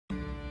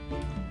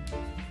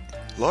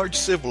Large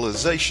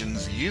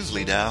civilizations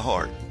usually die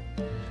hard,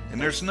 and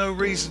there's no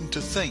reason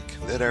to think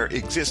that our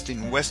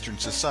existing Western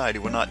society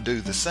will not do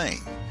the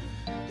same.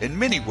 In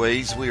many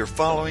ways, we are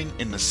following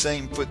in the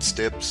same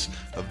footsteps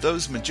of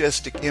those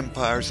majestic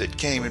empires that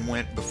came and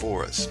went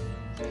before us.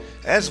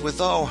 As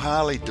with all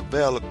highly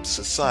developed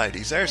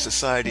societies, our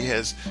society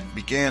has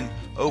begun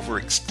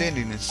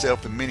overextending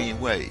itself in many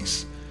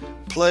ways.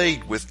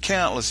 Plagued with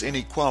countless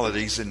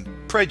inequalities and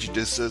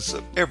prejudices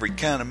of every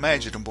kind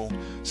imaginable,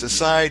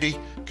 society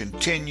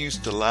continues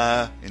to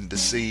lie and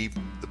deceive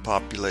the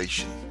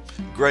population,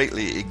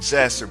 greatly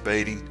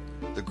exacerbating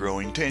the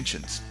growing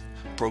tensions.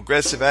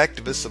 Progressive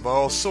activists of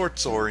all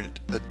sorts are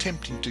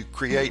attempting to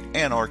create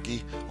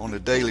anarchy on a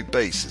daily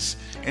basis,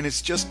 and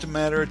it's just a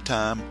matter of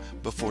time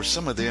before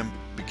some of them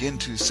begin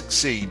to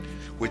succeed,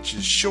 which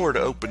is sure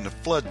to open the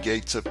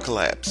floodgates of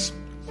collapse.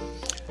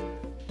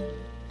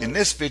 In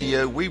this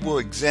video, we will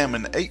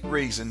examine 8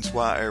 reasons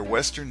why our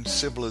Western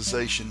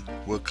civilization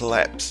will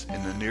collapse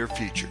in the near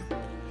future.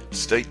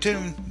 Stay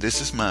tuned, this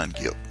is Mind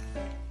Guilt.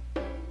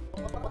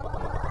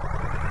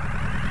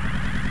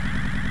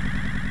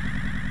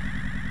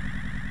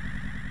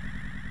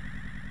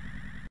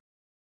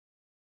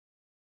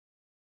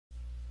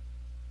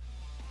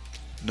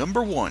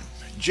 Number 1.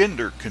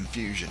 Gender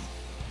confusion.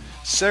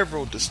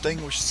 Several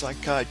distinguished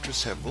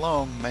psychiatrists have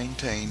long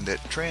maintained that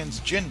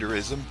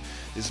transgenderism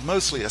is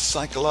mostly a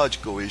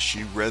psychological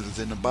issue rather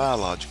than a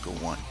biological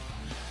one.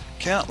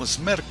 Countless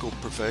medical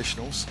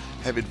professionals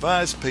have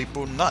advised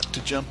people not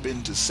to jump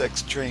into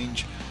sex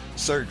change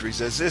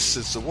surgeries, as this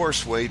is the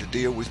worst way to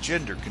deal with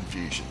gender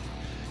confusion.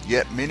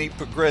 Yet many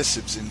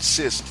progressives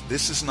insist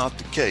this is not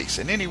the case,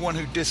 and anyone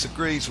who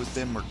disagrees with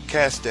them are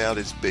cast out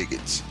as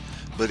bigots.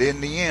 But in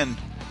the end,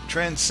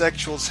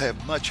 transsexuals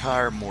have much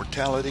higher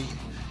mortality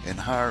and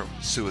higher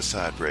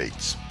suicide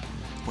rates.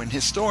 When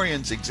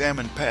historians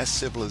examine past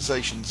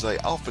civilizations, they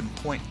often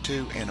point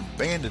to an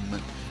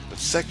abandonment of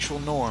sexual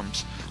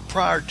norms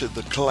prior to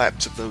the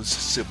collapse of those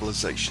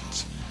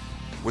civilizations.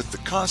 With the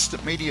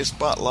constant media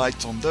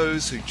spotlights on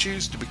those who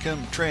choose to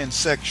become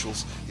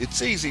transsexuals,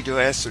 it's easy to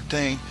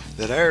ascertain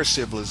that our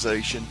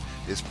civilization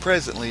is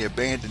presently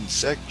abandoning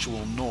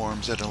sexual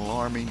norms at an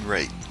alarming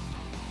rate.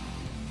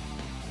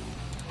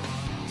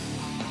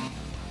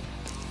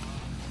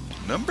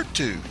 Number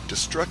 2.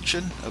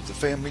 Destruction of the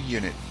family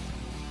unit.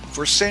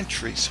 For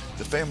centuries,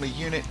 the family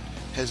unit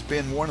has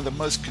been one of the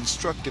most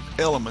constructive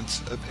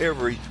elements of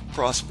every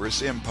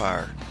prosperous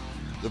empire.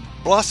 The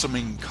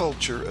blossoming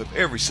culture of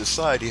every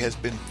society has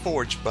been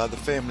forged by the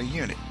family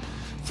unit.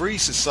 Free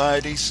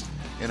societies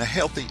and a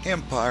healthy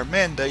empire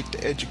mandate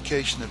the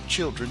education of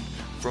children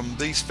from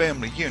these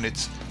family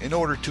units in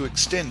order to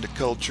extend the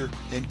culture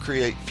and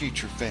create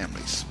future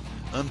families.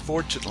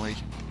 Unfortunately,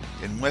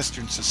 in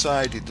Western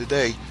society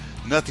today,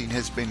 nothing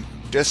has been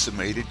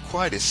decimated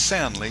quite as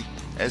soundly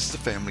as the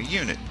family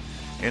unit.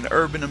 In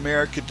urban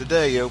America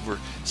today, over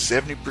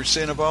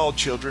 70% of all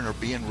children are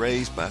being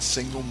raised by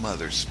single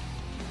mothers.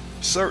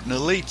 Certain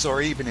elites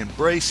are even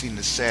embracing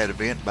the sad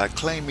event by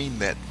claiming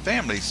that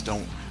families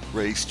don't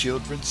raise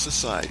children,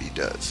 society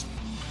does.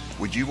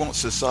 Would you want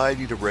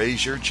society to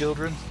raise your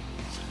children?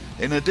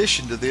 In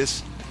addition to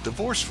this,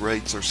 divorce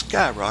rates are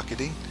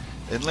skyrocketing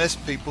unless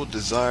people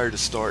desire to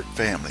start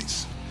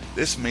families.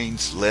 This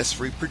means less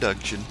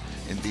reproduction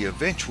and the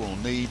eventual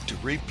need to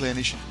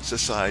replenish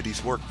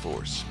society's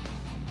workforce.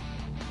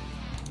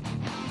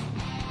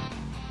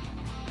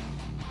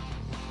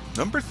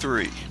 Number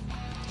 3.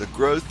 The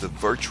growth of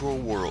virtual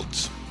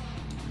worlds.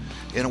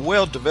 In a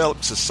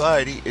well-developed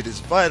society, it is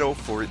vital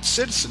for its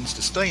citizens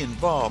to stay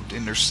involved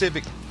in their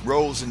civic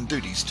roles and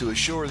duties to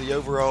assure the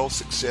overall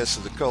success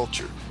of the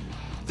culture.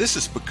 This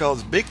is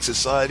because big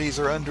societies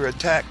are under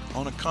attack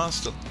on a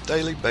constant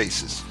daily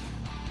basis.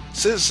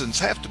 Citizens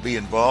have to be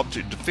involved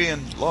to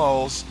defend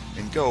laws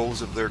and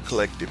goals of their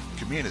collective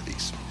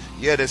communities.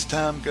 Yet as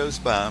time goes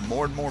by,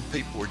 more and more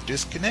people are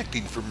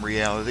disconnecting from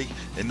reality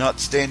and not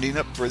standing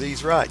up for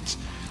these rights.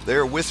 They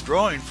are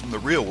withdrawing from the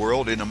real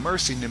world and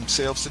immersing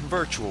themselves in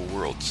virtual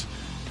worlds.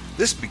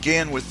 This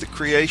began with the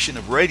creation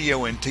of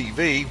radio and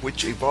TV,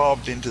 which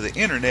evolved into the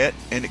internet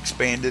and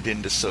expanded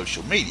into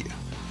social media.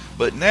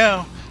 But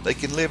now they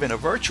can live in a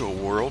virtual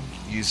world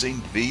using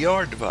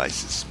VR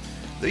devices.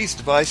 These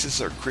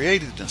devices are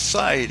created in a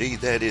society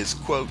that is,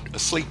 quote,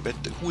 asleep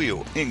at the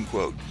wheel, end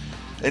quote,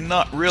 and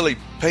not really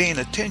paying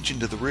attention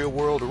to the real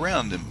world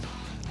around them.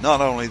 Not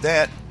only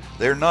that,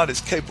 they're not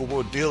as capable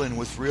of dealing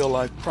with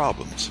real-life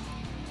problems.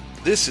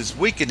 This is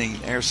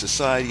weakening our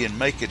society and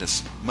making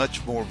us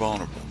much more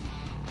vulnerable.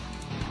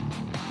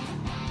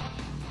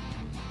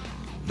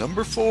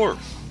 Number 4.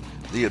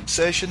 The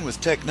obsession with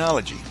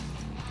technology.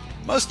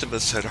 Most of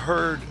us had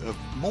heard of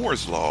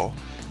Moore's Law,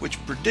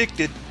 which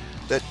predicted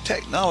that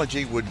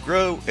technology would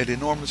grow at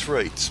enormous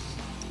rates.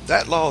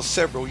 That law is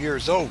several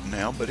years old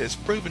now, but has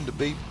proven to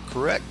be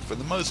correct for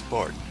the most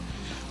part.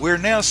 We are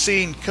now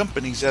seeing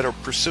companies that are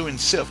pursuing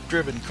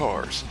self-driven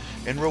cars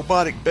and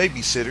robotic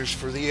babysitters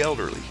for the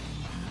elderly.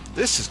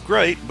 This is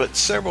great, but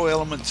several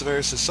elements of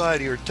our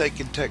society are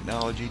taking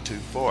technology too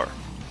far.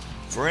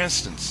 For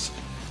instance,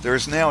 There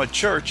is now a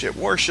church that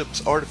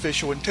worships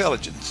artificial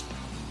intelligence.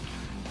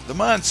 The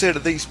mindset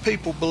of these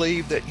people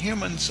believe that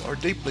humans are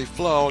deeply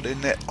flawed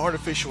and that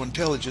artificial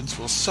intelligence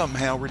will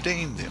somehow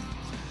redeem them.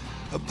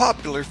 A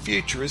popular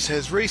futurist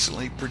has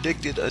recently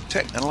predicted a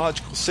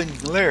technological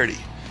singularity,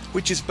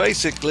 which is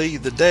basically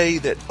the day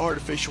that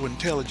artificial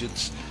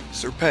intelligence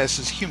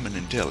surpasses human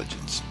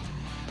intelligence.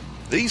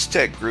 These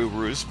tech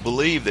gurus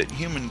believe that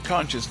human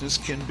consciousness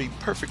can be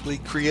perfectly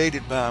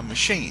created by a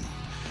machine.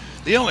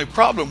 The only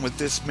problem with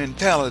this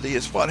mentality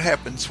is what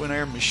happens when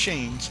our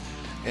machines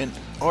and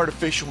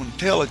artificial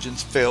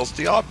intelligence fails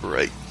to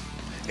operate.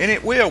 And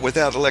it will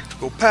without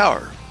electrical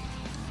power.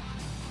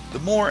 The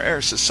more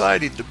our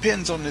society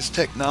depends on this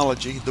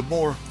technology, the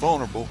more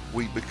vulnerable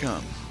we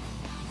become.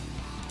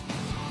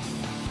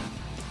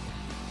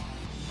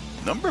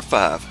 Number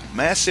 5.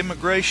 Mass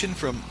immigration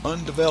from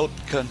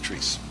undeveloped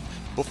countries.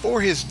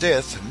 Before his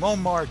death,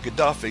 Muammar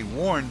Gaddafi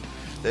warned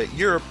that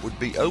Europe would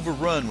be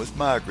overrun with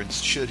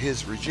migrants should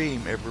his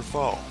regime ever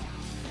fall.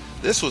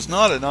 This was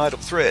not an idle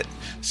threat.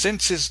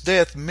 Since his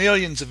death,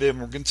 millions of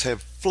immigrants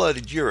have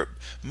flooded Europe.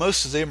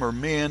 Most of them are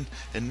men,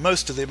 and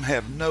most of them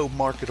have no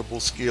marketable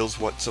skills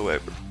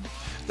whatsoever.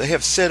 They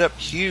have set up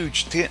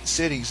huge tent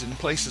cities in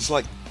places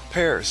like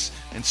Paris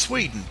and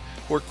Sweden,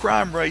 where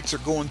crime rates are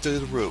going through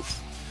the roof.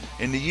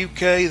 In the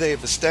UK, they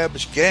have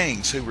established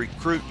gangs who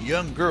recruit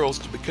young girls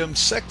to become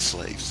sex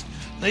slaves.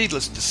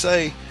 Needless to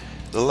say,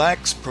 the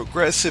lax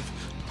progressive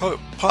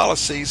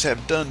policies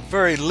have done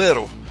very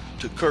little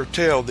to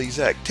curtail these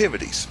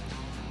activities.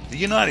 The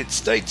United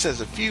States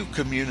has a few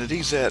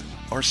communities that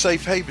are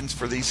safe havens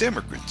for these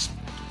immigrants.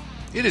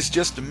 It is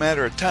just a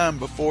matter of time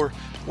before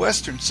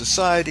Western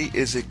society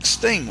is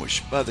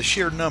extinguished by the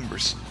sheer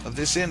numbers of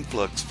this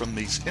influx from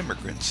these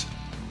immigrants.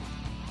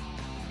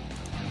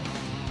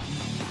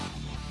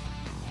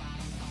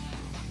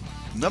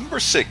 Number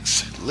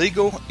 6.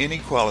 Legal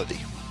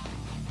inequality.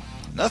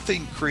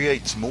 Nothing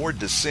creates more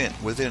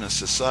dissent within a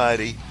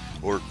society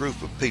or a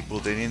group of people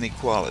than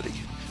inequality.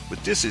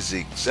 But this is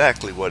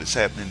exactly what is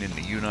happening in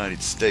the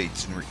United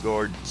States in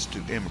regards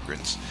to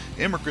immigrants.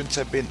 Immigrants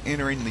have been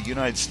entering the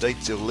United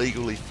States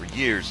illegally for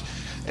years,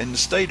 and the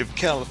state of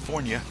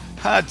California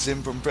hides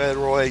them from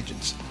federal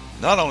agents.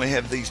 Not only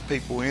have these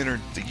people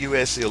entered the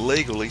U.S.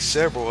 illegally,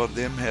 several of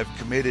them have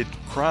committed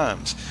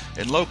crimes,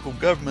 and local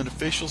government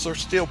officials are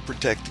still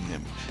protecting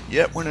them.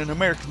 Yet when an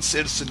American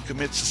citizen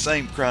commits the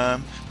same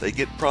crime, they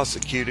get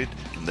prosecuted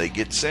and they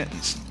get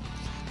sentenced.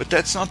 But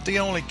that's not the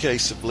only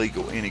case of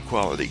legal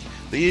inequality.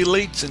 The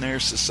elites in our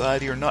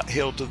society are not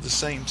held to the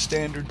same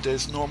standard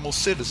as normal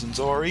citizens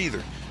are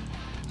either.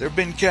 There have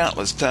been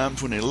countless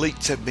times when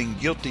elites have been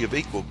guilty of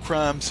equal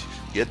crimes,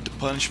 yet the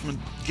punishment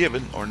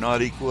given are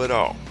not equal at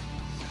all.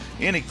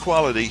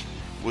 Inequality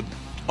would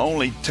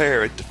only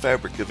tear at the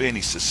fabric of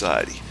any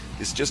society.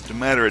 It's just a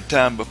matter of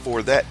time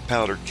before that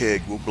powder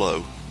keg will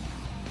blow.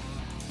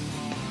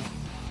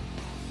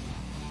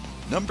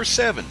 Number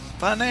 7.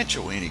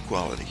 Financial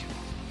inequality.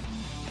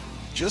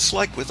 Just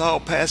like with all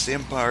past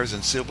empires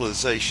and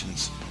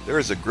civilizations, there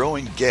is a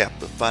growing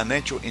gap of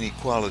financial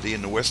inequality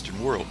in the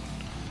Western world.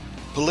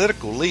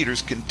 Political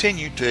leaders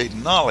continue to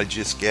acknowledge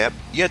this gap,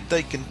 yet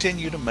they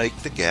continue to make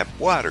the gap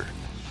wider.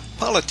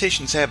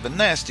 Politicians have the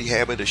nasty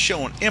habit of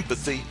showing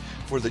empathy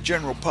for the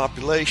general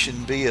population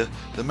via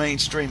the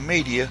mainstream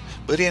media,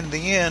 but in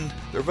the end,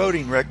 their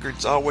voting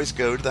records always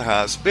go to the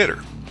highest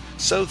bidder.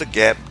 So the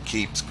gap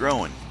keeps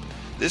growing.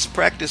 This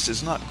practice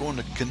is not going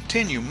to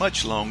continue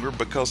much longer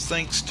because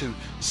thanks to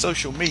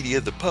social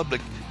media, the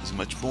public is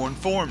much more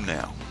informed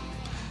now.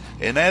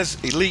 And as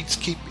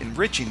elites keep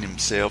enriching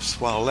themselves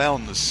while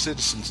allowing the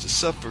citizens to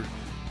suffer,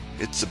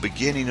 it's the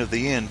beginning of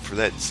the end for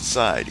that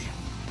society.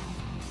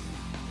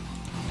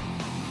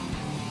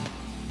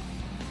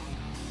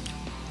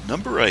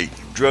 Number 8.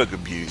 Drug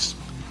abuse.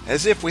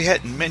 As if we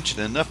hadn't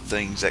mentioned enough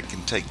things that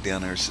can take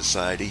down our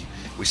society,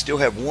 we still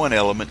have one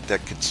element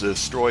that could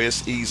destroy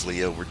us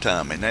easily over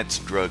time, and that's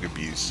drug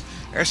abuse.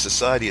 Our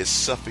society is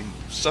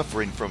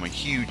suffering from a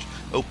huge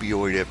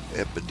opioid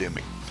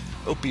epidemic.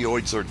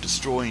 Opioids are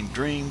destroying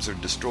dreams, are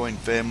destroying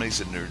families,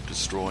 and they're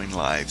destroying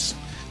lives.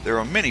 There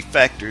are many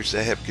factors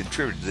that have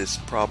contributed to this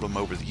problem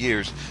over the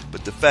years,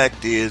 but the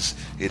fact is,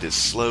 it is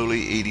slowly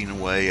eating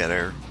away at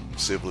our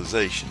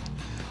civilization.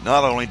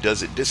 Not only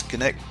does it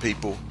disconnect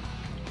people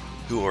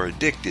who are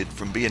addicted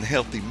from being a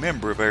healthy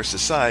member of our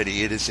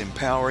society, it is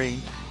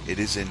empowering, it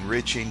is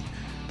enriching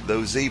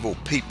those evil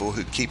people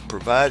who keep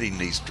providing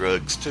these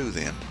drugs to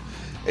them.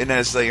 And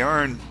as they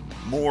earn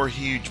more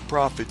huge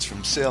profits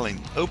from selling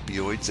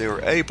opioids, they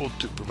are able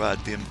to provide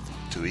them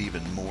to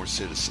even more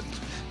citizens.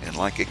 And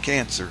like a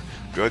cancer,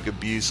 drug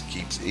abuse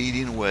keeps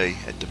eating away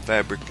at the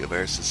fabric of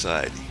our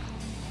society.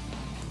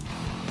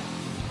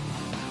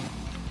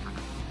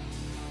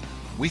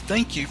 We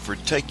thank you for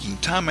taking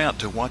time out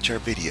to watch our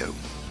video.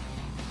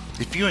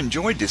 If you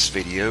enjoyed this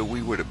video,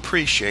 we would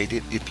appreciate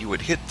it if you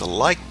would hit the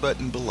like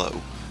button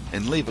below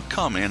and leave a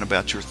comment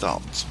about your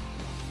thoughts.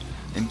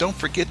 And don't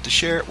forget to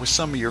share it with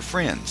some of your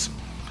friends.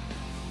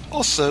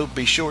 Also,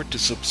 be sure to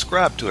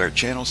subscribe to our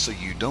channel so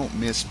you don't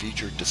miss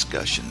future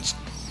discussions.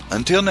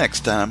 Until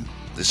next time,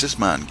 this is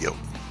Mind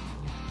Guilt.